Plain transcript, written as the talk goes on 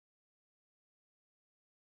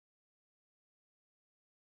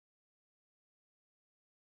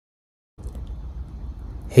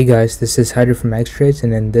Hey guys, this is Hydra from X-Trades,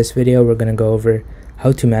 and in this video we're going to go over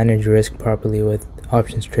how to manage risk properly with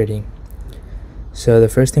options trading. So the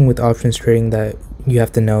first thing with options trading that you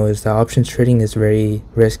have to know is that options trading is very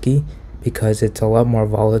risky because it's a lot more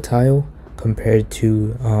volatile compared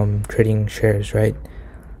to trading shares, right?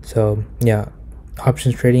 So yeah,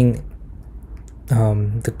 options trading,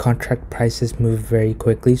 the contract prices move very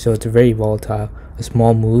quickly, so it's very volatile. A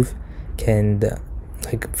small move can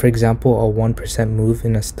like for example, a 1% move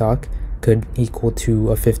in a stock could equal to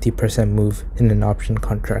a 50% move in an option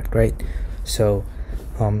contract, right? So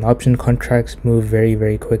option contracts move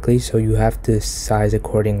very quickly, so you have to size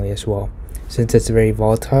accordingly as well. Since it's very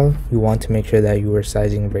volatile, you want to make sure that you are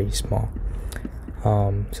sizing very small.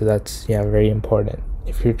 So that's very important.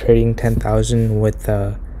 If you're trading 10,000 with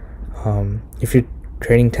if you're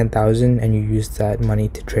trading 10,000 and you use that money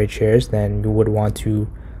to trade shares, then you would want to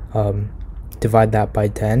divide that by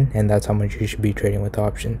 10, and that's how much you should be trading with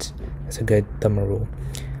options. That's a good thumb rule.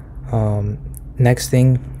 Next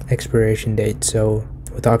thing, expiration date. So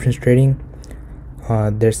with options trading,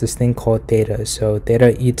 there's this thing called theta. So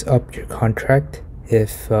theta eats up your contract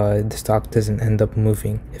if the stock doesn't end up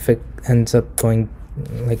moving. If it ends up going,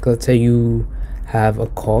 like let's say you have a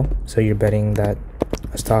call, so you're betting that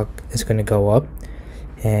a stock is going to go up,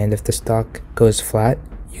 and if the stock goes flat,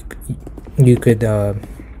 you could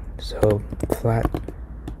so flat,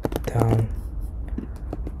 down,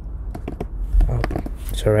 up.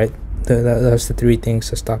 So right, that's the three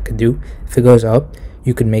things a stock could do. If it goes up,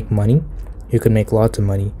 you could make money, you could make lots of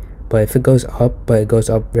money. But if it goes up but it goes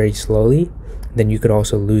up very slowly, then you could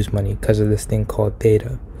also lose money because of this thing called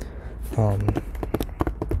theta.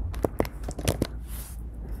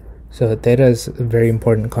 So theta is a very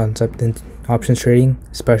important concept in options trading,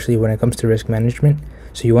 especially when it comes to risk management.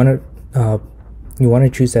 So you want to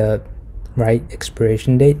choose a right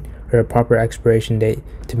expiration date or a proper expiration date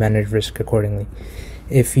to manage risk accordingly.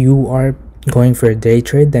 If you are going for a day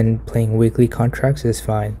trade, then playing weekly contracts is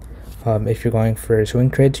fine. If you're going for swing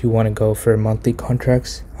trades, you want to go for monthly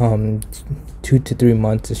contracts. 2 to 3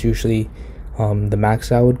 months is usually the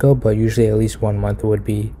max I would go, but usually at least 1 month would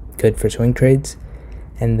be good for swing trades.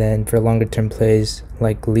 And then for longer term plays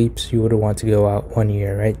like leaps, you would want to go out 1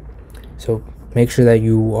 year, right? So make sure that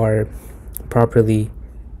you are properly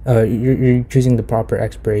you're choosing the proper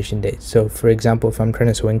expiration date. So for example, if I'm trying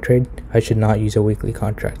to swing trade, I should not use a weekly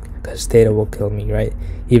contract because theta will kill me, right?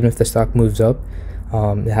 Even if the stock moves up,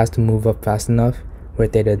 it has to move up fast enough where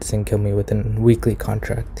theta doesn't kill me with a weekly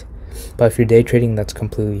contract. But if you're day trading, that's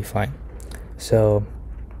completely fine. So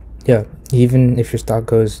yeah, even if your stock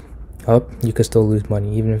goes up, you could still lose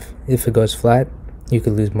money. Even if it goes flat, you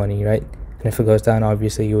could lose money, right? And if it goes down,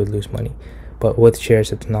 obviously you would lose money. But with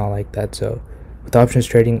shares, it's not like that. So with options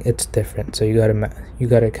trading, it's different. So you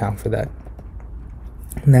gotta account for that.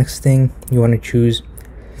 Next thing, you want to choose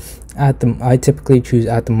I typically choose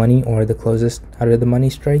at the money or the closest out of the money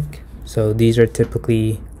strike. So these are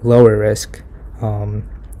typically lower risk and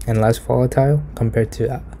less volatile compared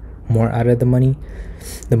to more out of the money.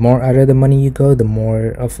 The more out of the money you go, the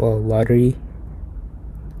more of a lottery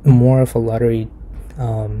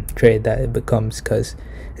trade that it becomes, because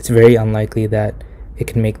it's very unlikely that it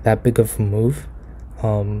can make that big of a move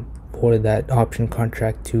for that option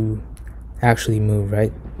contract to actually move,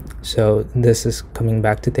 right? So this is coming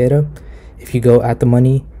back to theta. If you go at the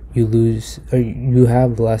money, you lose, or you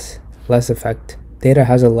have less effect. Theta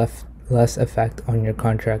has a less effect on your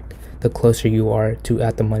contract the closer you are to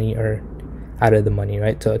at the money or out of the money,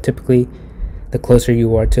 right? So typically the closer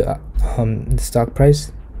you are to the stock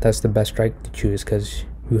price, that's the best strike to choose, because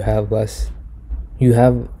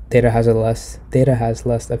theta has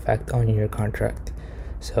less effect on your contract.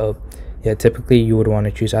 So yeah, typically you would want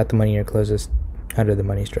to choose at the money or closest out of the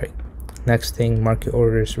money strike. Next thing, market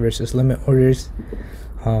orders versus limit orders.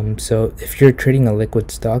 So if you're trading a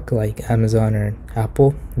liquid stock like Amazon or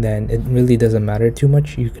Apple, then it really doesn't matter too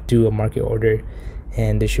much. You could do a market order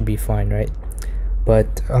and it should be fine, right?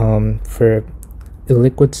 But for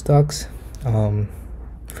illiquid stocks,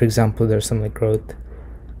 for example, there's some like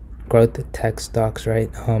growth tech stocks, right?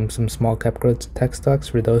 Some small cap growth tech stocks.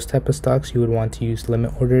 For those type of stocks, you would want to use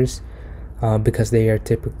limit orders because they are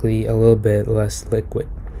typically a little bit less liquid.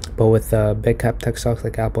 But with big cap tech stocks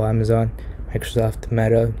like Apple, Amazon, Microsoft,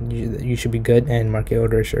 Meta, you should be good, and market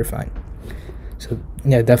orders are fine. So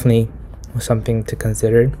yeah, definitely something to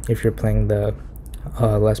consider if you're playing the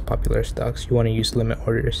less popular stocks. You want to use limit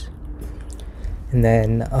orders. And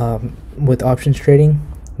then with options trading,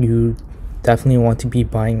 you definitely want to be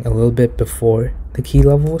buying a little bit before the key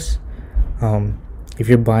levels. If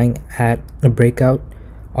you're buying at a breakout,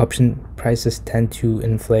 option prices tend to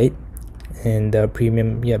inflate and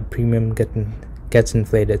premium gets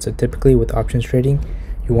inflated. So typically with options trading,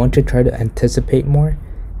 you want to try to anticipate more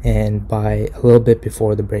and buy a little bit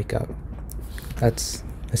before the breakout. That's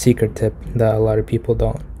a secret tip that a lot of people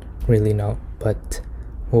don't really know. But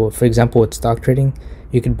for example, with stock trading,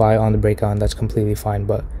 you could buy on the breakout and that's completely fine,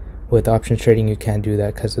 but with options trading you can't do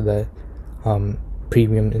that because of the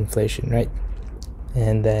premium inflation, right?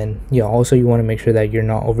 And then also you want to make sure that you're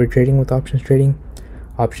not over trading with options trading.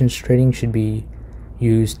 Options trading should be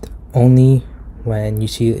used only when you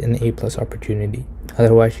see an A+ opportunity.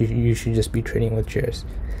 Otherwise you should just be trading with shares,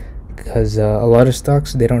 because a lot of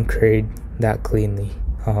stocks, they don't trade that cleanly.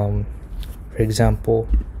 For example,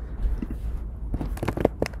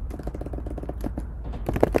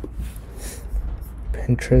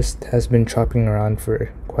 Pinterest has been chopping around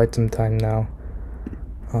for quite some time now.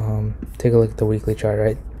 Take a look at the weekly chart,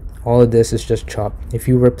 right? All of this is just chop. If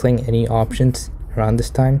you were playing any options around this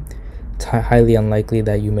time, it's highly unlikely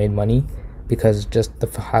that you made money, because just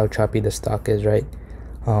how choppy the stock is, right?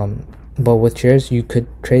 But with shares you could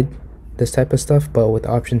trade this type of stuff, but with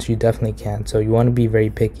options you definitely can't. So you want to be very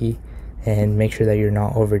picky and make sure that you're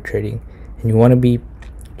not over trading, and you want to be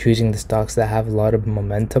choosing the stocks that have a lot of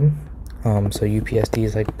momentum. So UPSD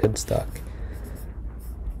is like a good stock.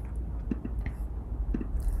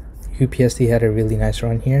 UPSD had a really nice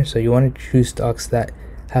run here, so you want to choose stocks that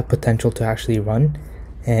have potential to actually run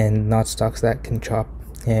and not stocks that can chop.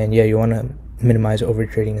 And you want to minimize over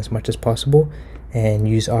trading as much as possible and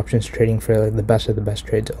use options trading for the best of the best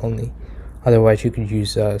trades only. Otherwise you could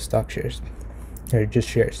use stock shares or just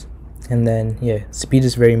shares. And then speed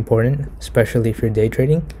is very important, especially if you're day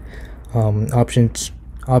trading.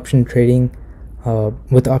 Option trading,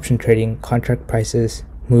 with option trading, contract prices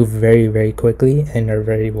move very, very quickly and are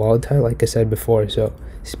very volatile, like I said before. So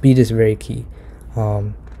speed is very key.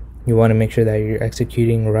 You want to make sure that you're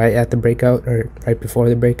executing right at the breakout or right before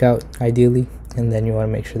the breakout ideally, and then you want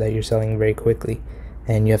to make sure that you're selling very quickly,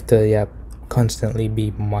 and you have to constantly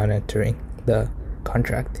be monitoring the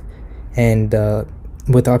contract. And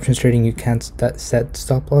with options trading you can't set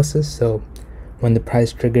stop losses, so when the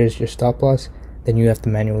price triggers your stop loss, then you have to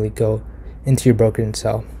manually go into your broker and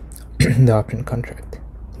sell the option contract.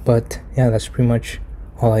 But that's pretty much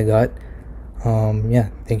all I got.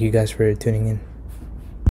 Thank you guys for tuning in.